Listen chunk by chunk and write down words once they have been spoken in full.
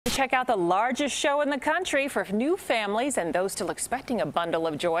Check out the largest show in the country for new families and those still expecting a bundle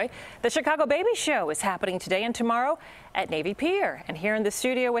of joy. The Chicago Baby Show is happening today and tomorrow at Navy Pier. And here in the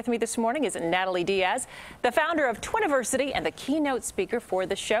studio with me this morning is Natalie Diaz, the founder of Twiniversity and the keynote speaker for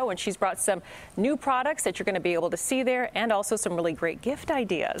the show. And she's brought some new products that you're going to be able to see there and also some really great gift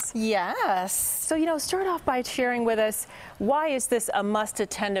ideas. Yes. So, start off by sharing with us, why is this a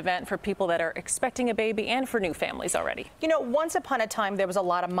must-attend event for people that are expecting a baby and for new families already? Once upon a time, there was a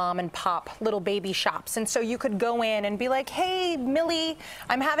lot of mom and pop little baby shops. And so you could go in and be like, hey, Millie,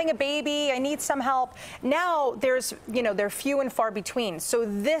 I'm having a baby. I need some help. Now there's, they're few and far between. So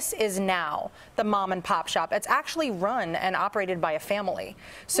this is now the mom and pop shop. It's actually run and operated by a family.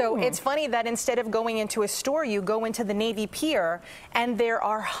 So it's funny that instead of going into a store, you go into the Navy Pier and there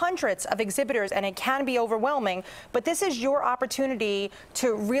are hundreds of exhibitors and it can be overwhelming. But this is your opportunity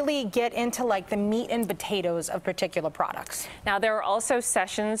to really get into like the meat and potatoes of particular products. Now there are also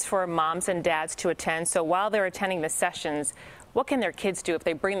sessions for moms and dads to attend. So while they're attending the sessions, what can their kids do if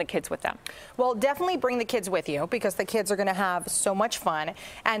they bring the kids with them? Well, definitely bring the kids with you because the kids are going to have so much fun.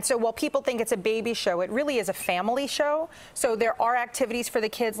 And so while people think it's a baby show, it really is a family show. So there are activities for the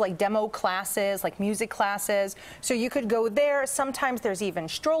kids like demo classes, like music classes. So you could go there. Sometimes there's even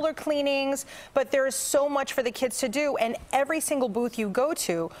stroller cleanings, but there is so much for the kids to do. And every single booth you go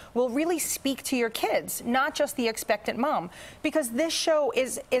to will really speak to your kids, not just the expectant mom, because this show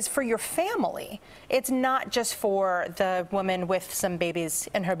is for your family. It's not just for the woman with some babies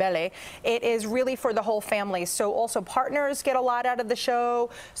in her belly. It is really for the whole family. So also partners get a lot out of the show.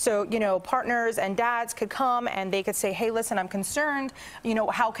 So, partners and dads could come and they could say, hey, listen, I'm concerned.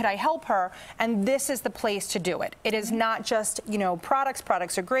 How could I help her? And this is the place to do it. It is not just, products.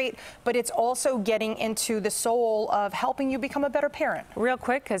 Products are great, but it's also getting into the soul of helping you become a better parent. Real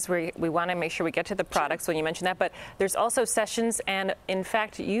quick, because we want to make sure we get to the products when you mention that, but there's also sessions, and in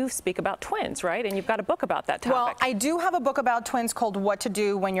fact, you speak about twins, right? And you've got a book about that topic. Well, I do have a book about twins called What to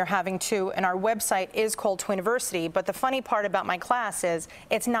Do When You're Having Two, and our website is called Twiniversity. But the funny part about my class is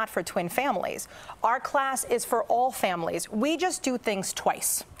it's not for twin families. Our class is for all families. We just do things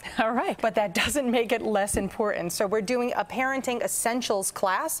twice. All right. But that doesn't make it less important. So we're doing a parenting essentials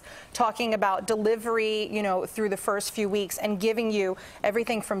class talking about delivery, through the first few weeks and giving you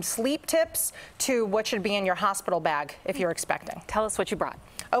everything from sleep tips to what should be in your hospital bag if you're expecting. Tell us what you brought.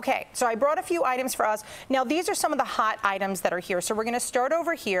 Okay, so I brought a few items for us. Now, these are some of the hot items that are here. So we're going to start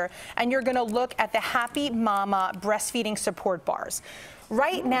over here, and you're going to look at the Happy Mama breastfeeding support bars.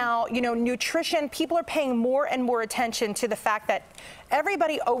 Right now, nutrition, people are paying more and more attention to the fact that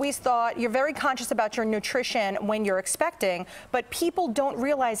everybody always thought you're very conscious about your nutrition when you're expecting, but people don't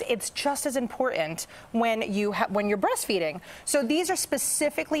realize it's just as important when you're breastfeeding. So these are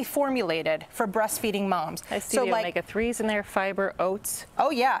specifically formulated for breastfeeding moms. I see so the omega-3s in there, fiber, oats. Oh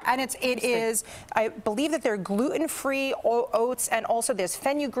yeah, and it is. I believe that they're gluten-free oats, and also there's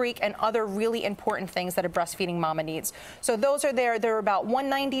fenugreek and other really important things that a breastfeeding mama needs. So those are there. They're about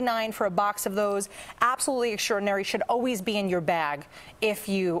 $1.99 for a box of those. Absolutely extraordinary. Should always be in your bag if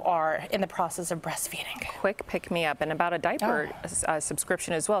you are in the process of breastfeeding. Quick pick-me-up, and about a diaper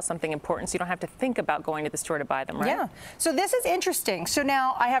subscription as well, something important, so you don't have to think about going to the store to buy them, right? Yeah. So this is interesting. So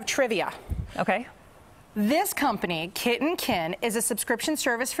now I have trivia. Okay. This company, Kit & Kin, is a subscription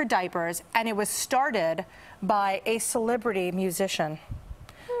service for diapers, and it was started by a celebrity musician.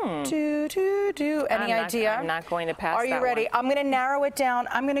 Any idea? I'm not going to pass that. Are you ready? One. I'm going to narrow it down.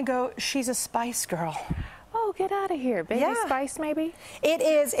 I'm going to go, she's a Spice Girl. Oh, get out of here. Baby Spice, maybe? It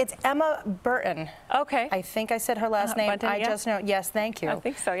is. It's Emma Burton. Okay. I think I said her last name. Bunton, I just know. Yes, thank you. I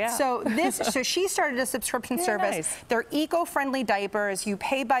think so, yeah. So she started a subscription service. Nice. They're eco-friendly diapers. You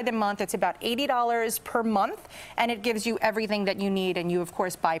pay by the month. It's about $80 per month, and it gives you everything that you need, and you, of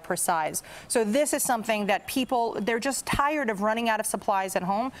course, buy per size. So this is something that they're just tired of running out of supplies at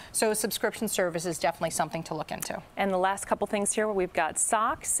home, so a subscription service is definitely something to look into. And the last couple things here, we've got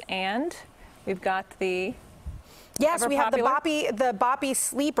socks, and we've got the... Yes, we have the Boppy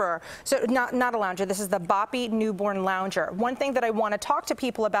Sleeper. So not a lounger. This is the Boppy Newborn Lounger. One thing that I want to talk to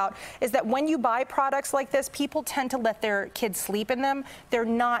people about is that when you buy products like this, people tend to let their kids sleep in them. They're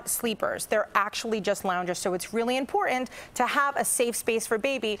not sleepers. They're actually just loungers. So it's really important to have a safe space for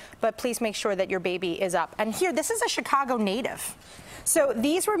baby, but please make sure that your baby is up. And here, this is a Chicago native. So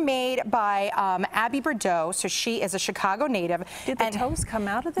these were made by Abby Bordeaux. So she is a Chicago native. Did the toes come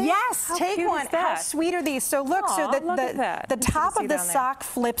out of there? Yes, How take cute one. Is that? How sweet are these? So look, Aww. so look at that. the top of the sock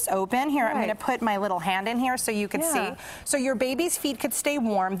flips open. Here, I'm going to put my little hand in here so you can see. So your baby's feet could stay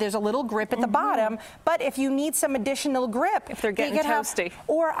warm. There's a little grip at the bottom, but if you need some additional grip, if they're getting toasty.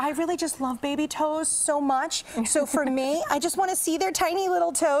 Or I really just love baby toes so much. So for me, I just want to see their tiny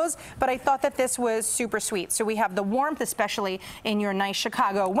little toes, but I thought that this was super sweet. So we have the warmth, especially in your nice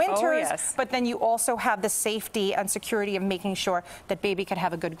Chicago winters, but then you also have the safety and security of making sure that baby could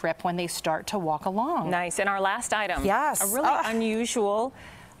have a good grip when they start to walk along. Nice. And our last item, yes, a really unusual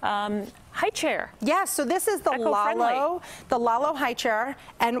high chair. Yes, so this is the Lalo high chair,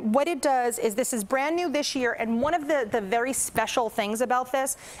 and what it does is this is brand new this year, and one of the very special things about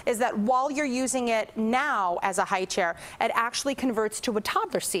this is that while you're using it now as a high chair, it actually converts to a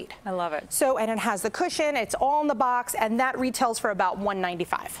toddler seat. I love it. So, and it has the cushion, it's all in the box, and that retails for about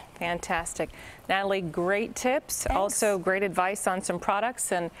 $195. Fantastic. Natalie, great tips. Thanks. Also great advice on some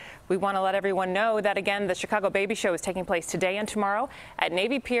products, and we want to let everyone know that, again, the Chicago Baby Show is taking place today and tomorrow at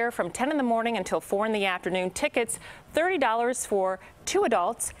Navy Pier from 10 in the morning until 4 in the afternoon. Tickets, $30 for 2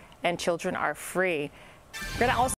 adults, and children are free. We're going to also